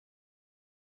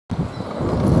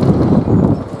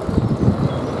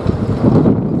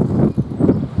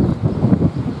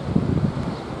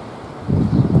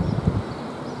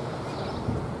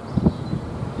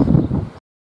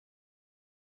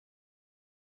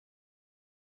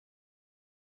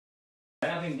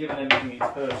Having given everything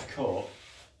its first coat,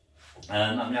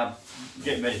 I'm now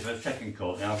getting ready for a second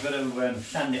coat. Now I've got to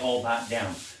sand it all back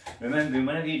down. Remember,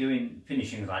 whenever you're doing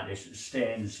finishings like this,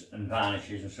 stains and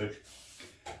varnishes and such,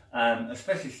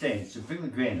 especially stains, to bring the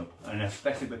grain up, and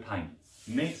especially with paint,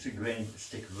 makes the grain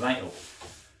stick right up.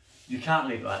 You can't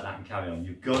leave it like that and carry on.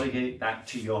 You've got to get it back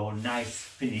to your nice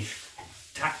finish,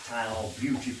 tactile,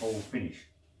 beautiful finish.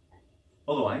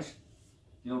 Otherwise,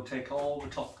 you'll take all the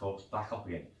top coats back up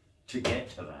again to get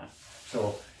to that.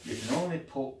 So you can only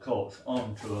put coats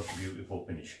onto a beautiful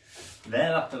finish.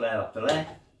 Layer after layer after layer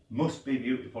must be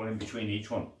beautiful in between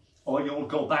each one, or you'll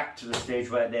go back to the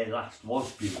stage where they last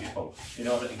was beautiful in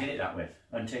order to get it that way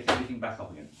and take everything back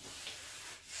up again.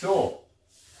 So,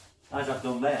 as I've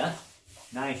done there,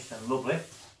 nice and lovely,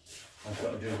 I've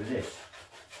got to do with this,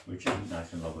 which isn't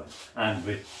nice and lovely, and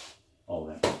with all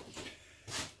them.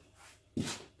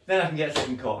 Then I can get a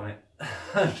second coat on it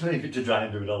and leave it to dry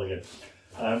and do it all again.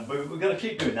 But we've got to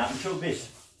keep doing that until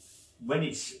this, when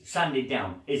it's sanded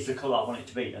down, is the colour I want it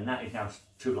to be, and that is now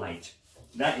too light.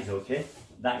 That is okay,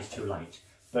 that is too light,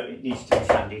 but it needs to be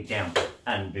sanded down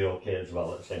and be okay as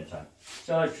well at the same time.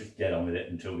 So let's just get on with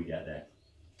it until we get there.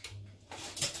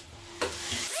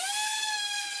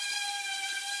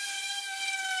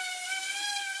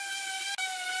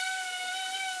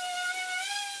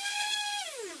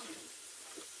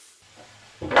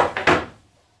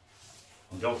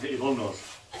 Don't forget your bun nose.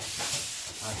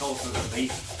 That's also going to be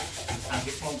as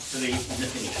it wants to be in the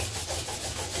finish.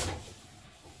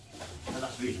 And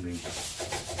that's reasonably easy.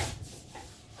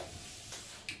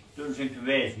 Doesn't seem to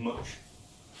raise much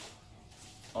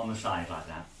on the side like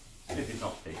that, if it's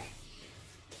not thick.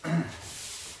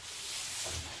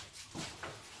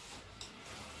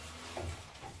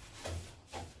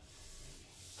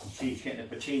 You see it's getting a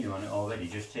patina on it already,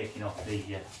 just taking off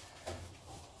the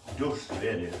dust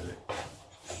really that the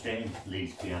stain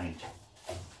leaves behind.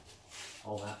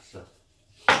 All that stuff.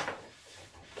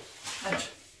 And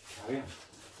carry on.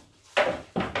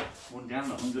 One down,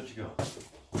 not one good to go.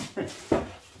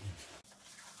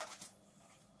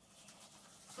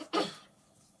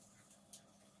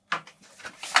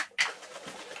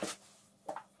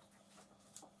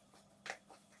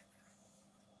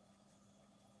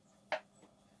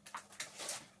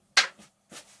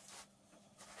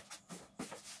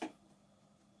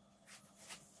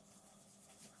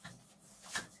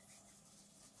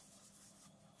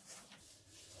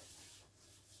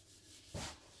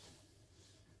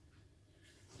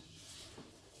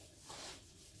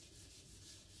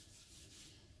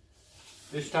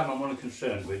 This time I'm only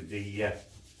concerned with the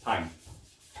pine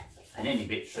and any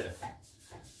bits that are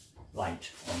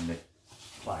light on the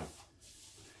ply.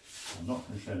 I'm not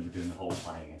concerned with doing the whole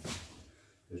ply again.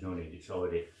 There's no need, it's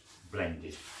already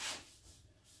blended.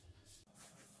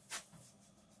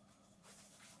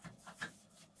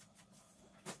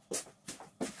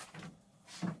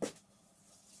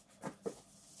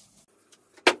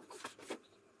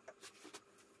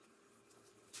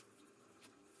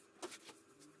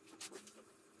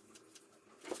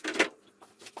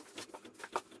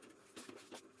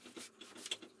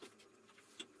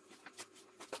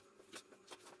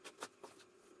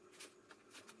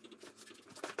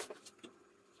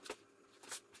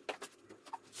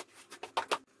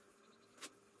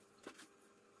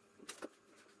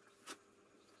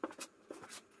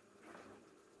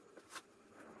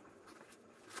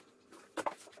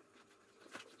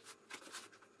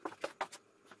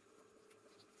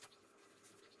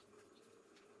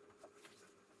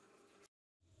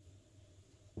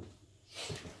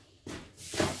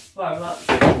 Right, well,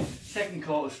 that second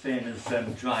coat of stain has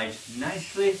dried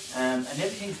nicely and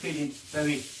everything's feeling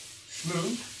very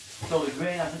smooth, so the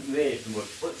grain hasn't raised much,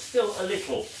 but still a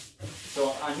little.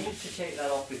 So I need to take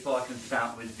that off before I can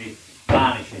start with the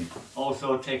varnishing.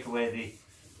 Also take away the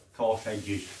coarse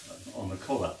edges on the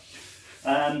colour.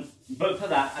 But for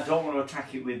that, I don't want to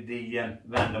attack it with the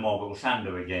random orbital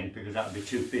sander again, because that would be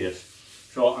too fierce.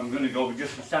 So I'm going to go with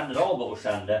just a standard orbital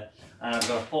sander, and I've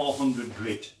got a 400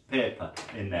 grit paper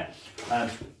in there.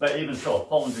 But even so,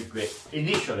 400 grit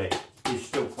initially is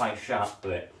still quite sharp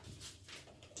for it.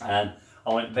 I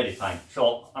want it very fine.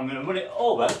 So I'm going to run it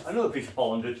over another piece of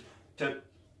 400 to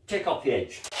take off the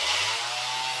edge.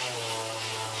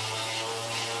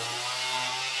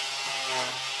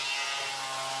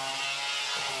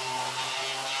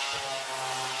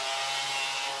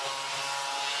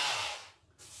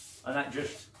 And that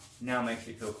just now makes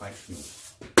it feel quite smooth.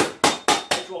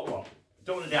 That's what I want.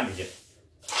 Don't want to damage it.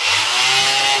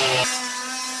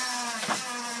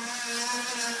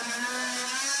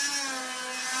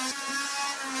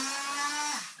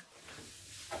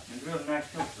 There's a really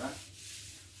nice touch to that.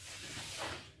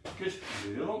 good.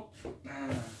 There we go. Put that on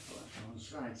the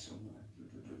side somewhere.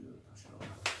 Pass it over.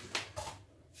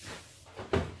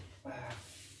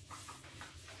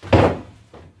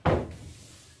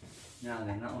 Now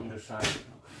then, that underside.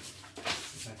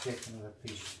 If I take another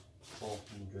piece,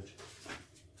 400.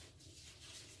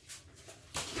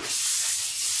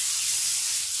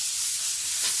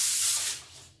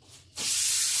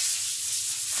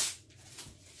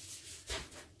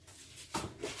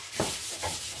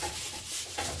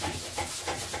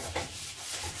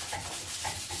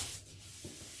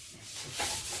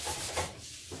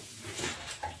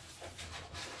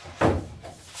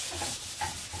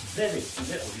 Very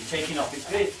little you're taking off. It's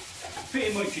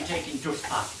pretty much you're taking dust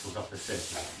particles off the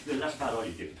surface. That's about all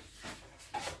you do.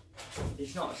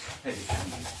 It's not as heavy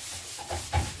sanding.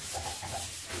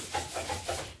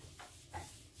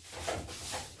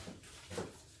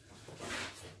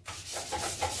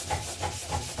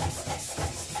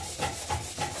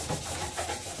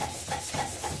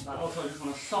 I also just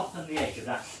want to soften the edge of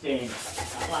that stain,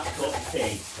 that last coat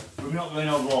stain. We're not going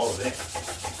over all of it.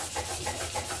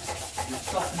 Just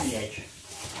soften the edge.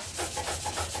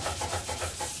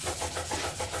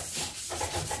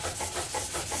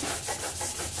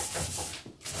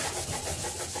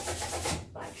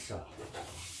 Like so.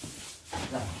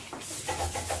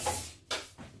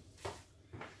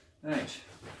 Right.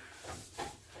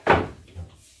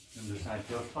 Underside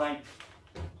goes fine.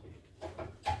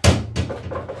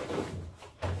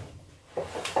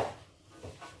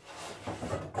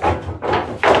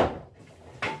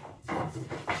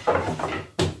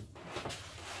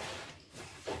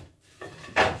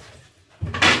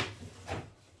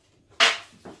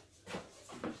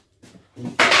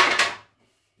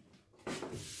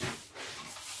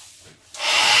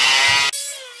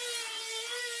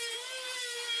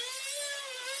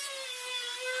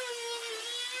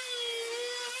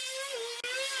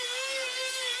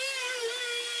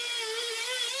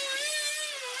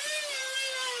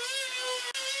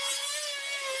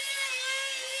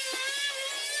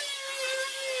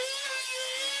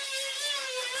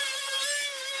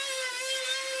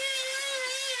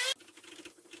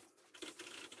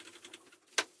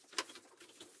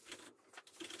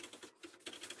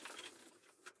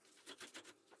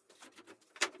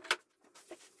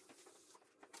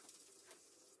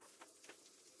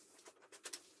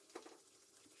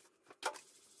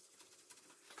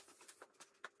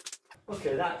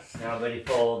 Okay, that's now ready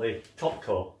for the top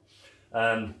coat.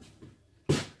 Sand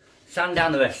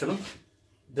down the rest of them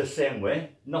the same way,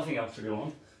 nothing else to go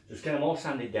on, just get them all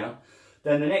sanded down.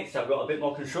 Then the next I've got a bit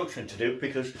more construction to do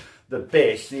because the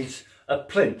base needs a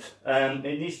plinth.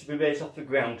 It needs to be raised off the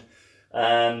ground.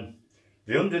 The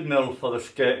 100mm for the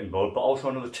skirting board, but also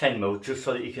another 10mm just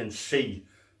so that you can see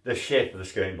the shape of the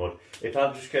skirting board. If I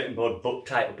have the skirting board butt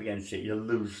tight up against it, you'll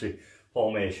lose the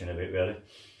formation of it really.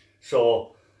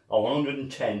 So on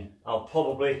 110, I'll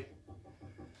probably,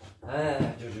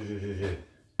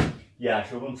 yeah, I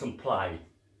should run some ply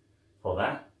for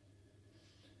that.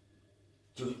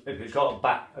 So if it's got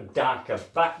a darker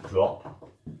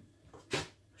backdrop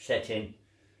setting,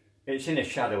 it's in a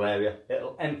shadow area,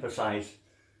 it'll emphasise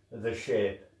the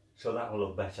shape, so that will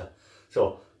look better.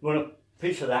 So run a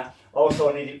piece of that. Also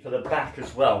I need it for the back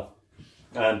as well.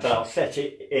 But I'll set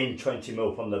it in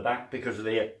 20mm from the back because of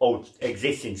the old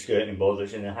existing skirting board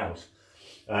that's in the house.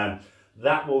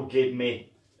 That will give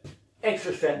me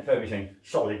extra strength for everything,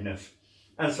 solidness,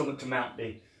 and something to mount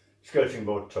the skirting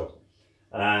board to.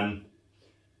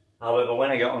 However,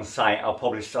 when I get on site, I'll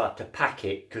probably start to pack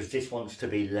it because this wants to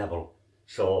be level.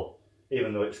 So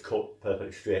even though it's cut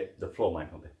perfectly straight, the floor might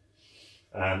not be.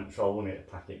 So I will need to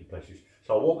pack it in places.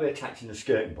 So I won't be attaching the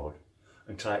skirting board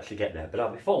until I actually get there, but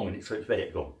I'll be filming it so it's ready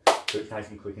to go, so it's nice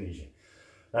and quick and easy.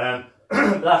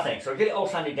 Last thing, so I get it all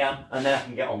sanded down and then I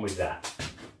can get on with that.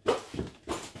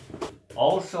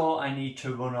 Also I need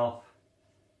to run off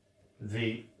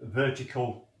the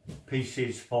vertical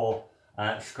pieces for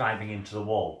scribing into the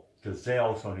wall because they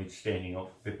also need staining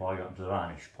up before I get onto the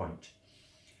varnish point.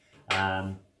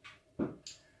 And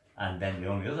then the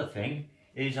only other thing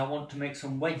is I want to make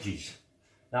some wedges.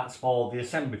 That's for the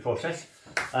assembly process.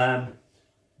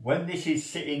 When this is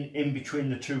sitting in between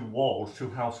the two walls,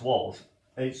 two house walls,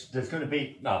 there's going to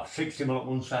be 60mm at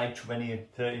one side, 20,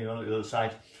 30mm at the other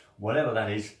side, whatever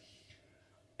that is.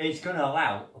 It's going to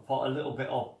allow for a little bit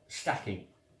of stacking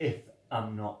if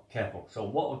I'm not careful. So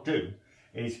what I'll do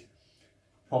is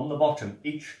from the bottom,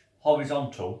 each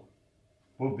horizontal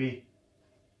will be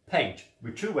pegged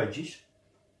with two wedges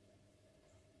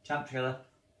tapped together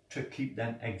to keep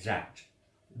them exact.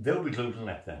 They'll be glued and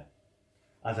left there.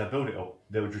 As I build it up,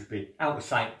 they'll just be out of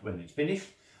sight when it's finished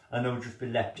and they'll just be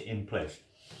left in place.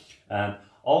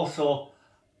 Also,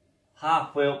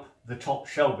 halfway up the top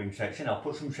shelving section, I'll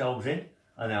put some shelves in,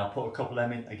 and then I'll put a couple of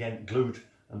them in, again glued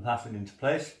and fastened into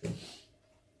place.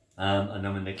 And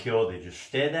then when they cure, they just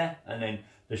stay there, and then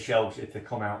the shelves, if they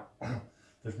come out,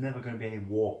 there's never going to be any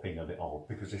warping of it all,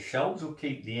 because the shelves will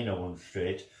keep the inner ones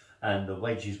straight, and the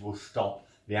wedges will stop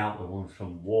the outer ones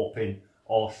from warping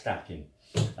or stacking.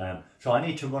 So I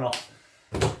need to run off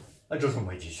a dozen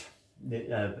wedges,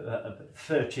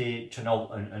 30 to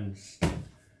note and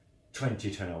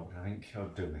 20 to note, I think I'll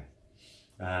do me.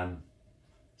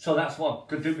 So that's what I'm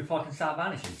going to do before I can start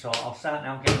varnishing. So I'll start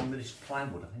now getting on with this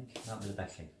plywood. I think that'll be the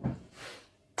best thing.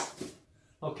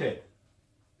 Okay,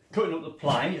 cutting up the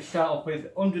ply. To start off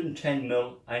with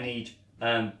 110mm. I need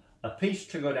a piece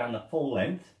to go down the full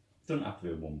length. Doesn't have to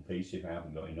be one piece if I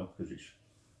haven't got enough, because it's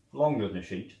longer than a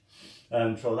sheet.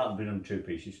 So that'll be done 2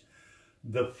 pieces.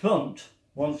 The front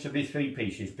wants to be 3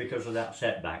 pieces because of that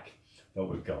setback that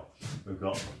we've got. We've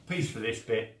got a piece for this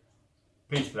bit,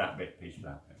 piece for that bit, piece for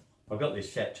that bit. I've got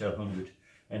this set to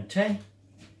 110.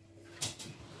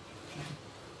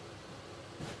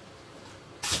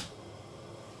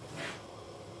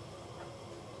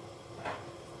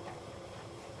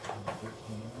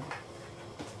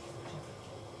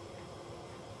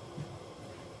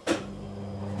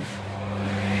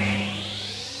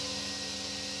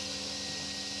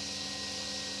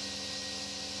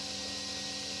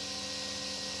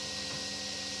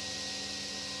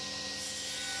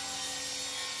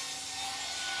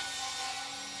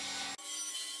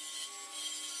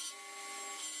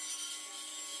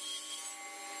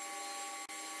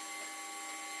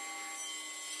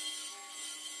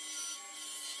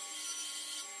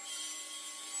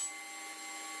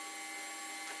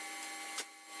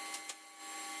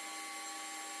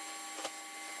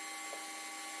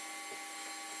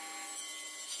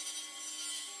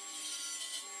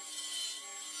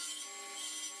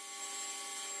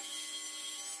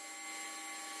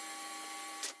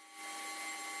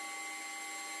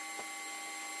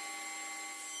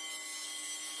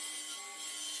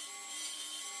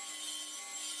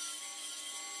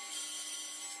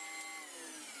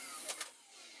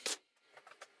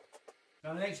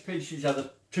 Now the next pieces are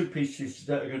the 2 pieces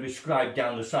that are going to be scribed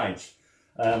down the sides.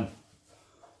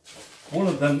 One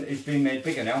of them is being made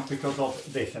bigger now because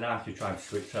of this, an architrave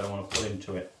switch that I want to put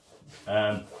into it.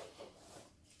 Now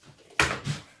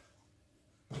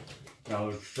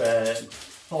it's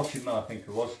 40mm I think it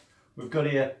was. We've got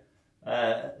here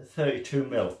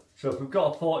 32mm. So if we've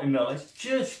got a 40mm, it's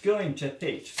just going to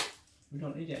fit. We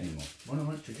don't need it anymore. We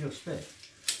want it to just fit.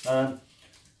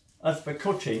 As for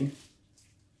cutting,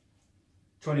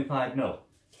 25mm.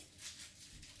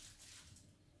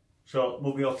 So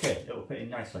we'll be okay, it'll fit in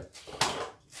nicely.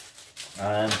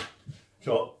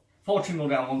 So 40mm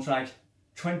down one side,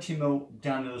 20mm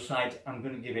down the other side. I'm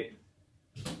going to give it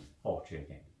 40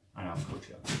 again, and I'll cut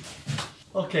it.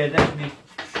 Okay, there's my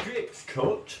strips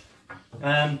cut.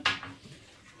 I've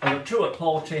got 2 at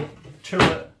 40, 2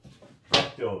 at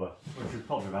leftover, which is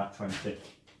probably about 20.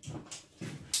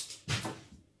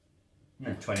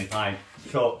 And 25.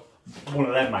 So one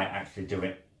of them might actually do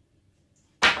it.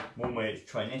 One way it's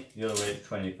 20, the other way it's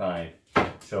 25.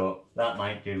 So that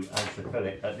might do as the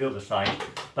fillet at the other side.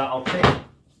 But I'll take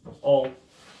all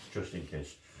just in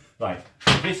case. Right,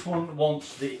 this one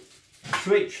wants the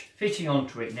switch fitting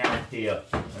onto it now here.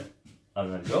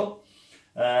 As I go.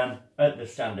 At the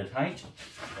standard height.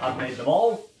 I've made them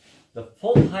all the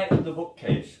full height of the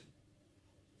bookcase.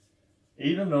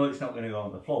 Even though it's not going to go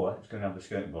on the floor, it's going to have the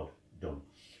skirting board done.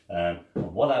 And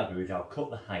what I'll do is I'll cut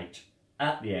the height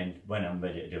at the end when I'm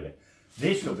ready to do it.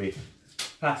 This will be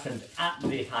fastened at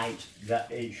the height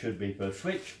that it should be for a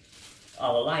switch.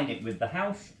 I'll align it with the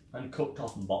house and cut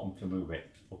top and bottom to move it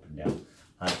up and down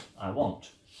as I want.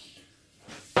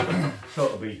 So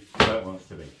it'll be where it wants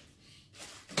to be.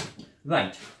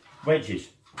 Right, wedges.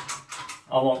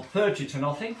 I want 30 to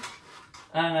nothing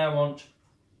and I want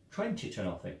 20 to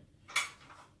nothing.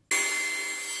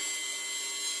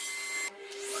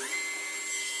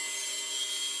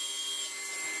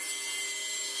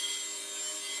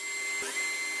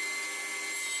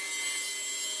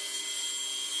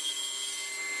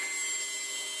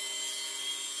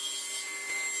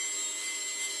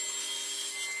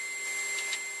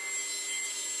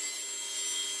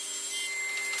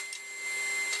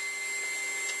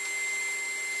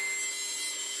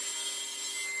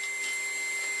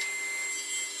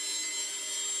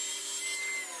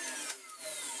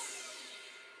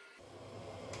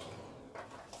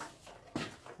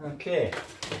 Okay,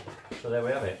 so there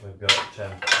we have it. We've got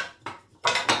a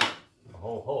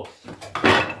whole host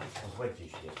of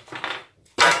wedges here.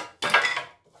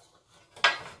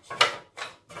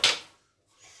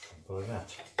 simple as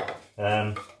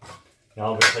that.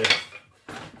 Now obviously,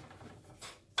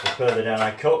 the further down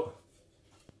I cut,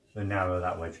 the narrower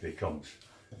that wedge becomes.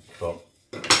 But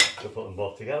to put them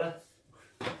both together,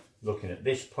 looking at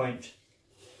this point,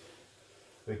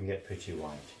 we can get pretty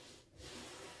wide.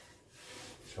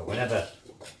 So whenever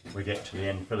we get to the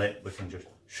end fillet, we can just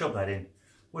shove that in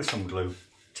with some glue,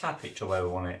 tap it to where we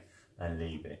want it, and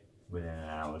leave it within an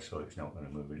hour, so it's not going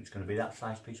to move. And it's going to be that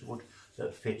size piece of wood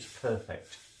that fits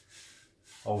perfect,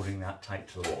 holding that tight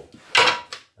to the wall.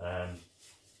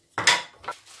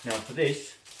 Now for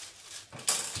this,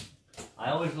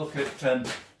 I always look at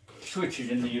switches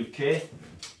in the UK,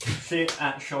 sit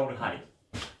at shoulder height.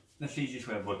 That's the easiest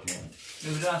way of working it.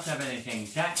 We don't have to have anything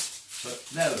exact, but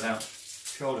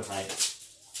thereabouts, shoulder height.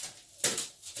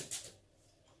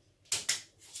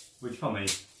 Which for me,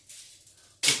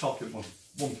 we're talking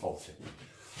 140.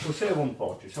 We'll say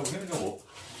 140, so we're going to go up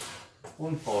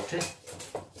 140.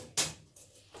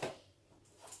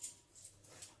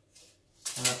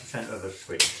 And that's the centre of the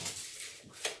switch.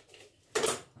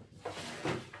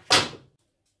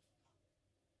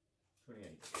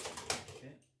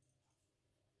 Okay.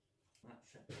 That's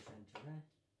set the centre there.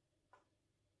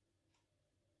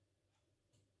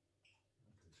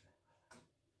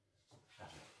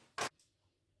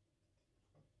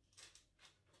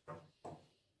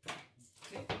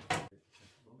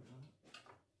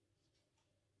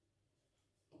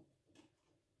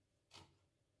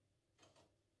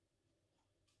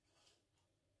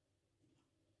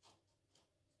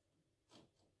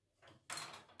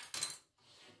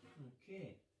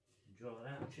 Okay, draw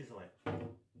that out and chisel it.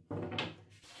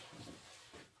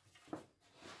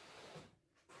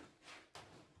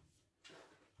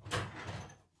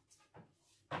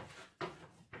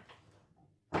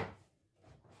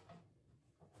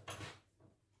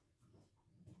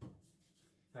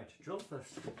 Right, to drill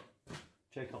first,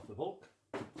 take off the bulk.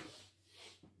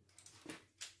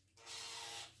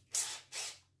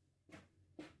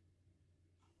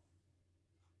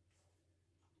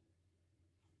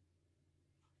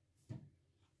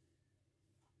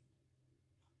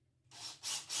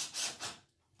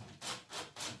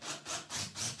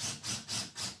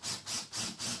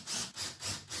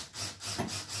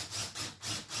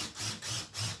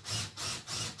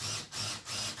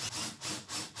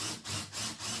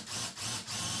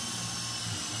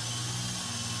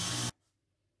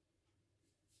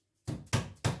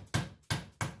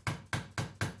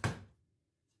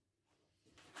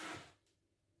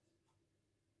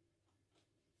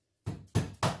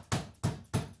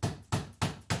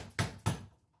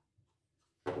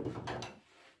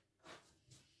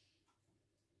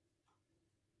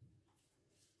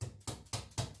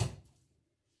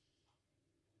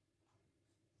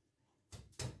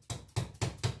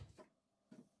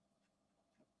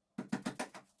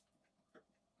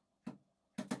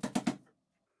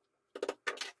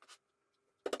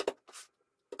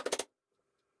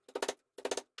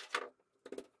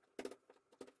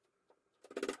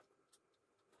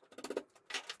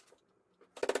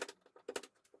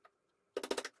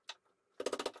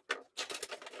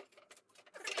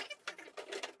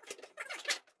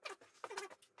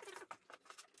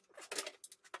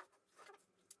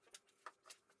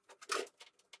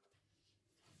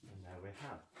 And there we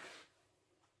have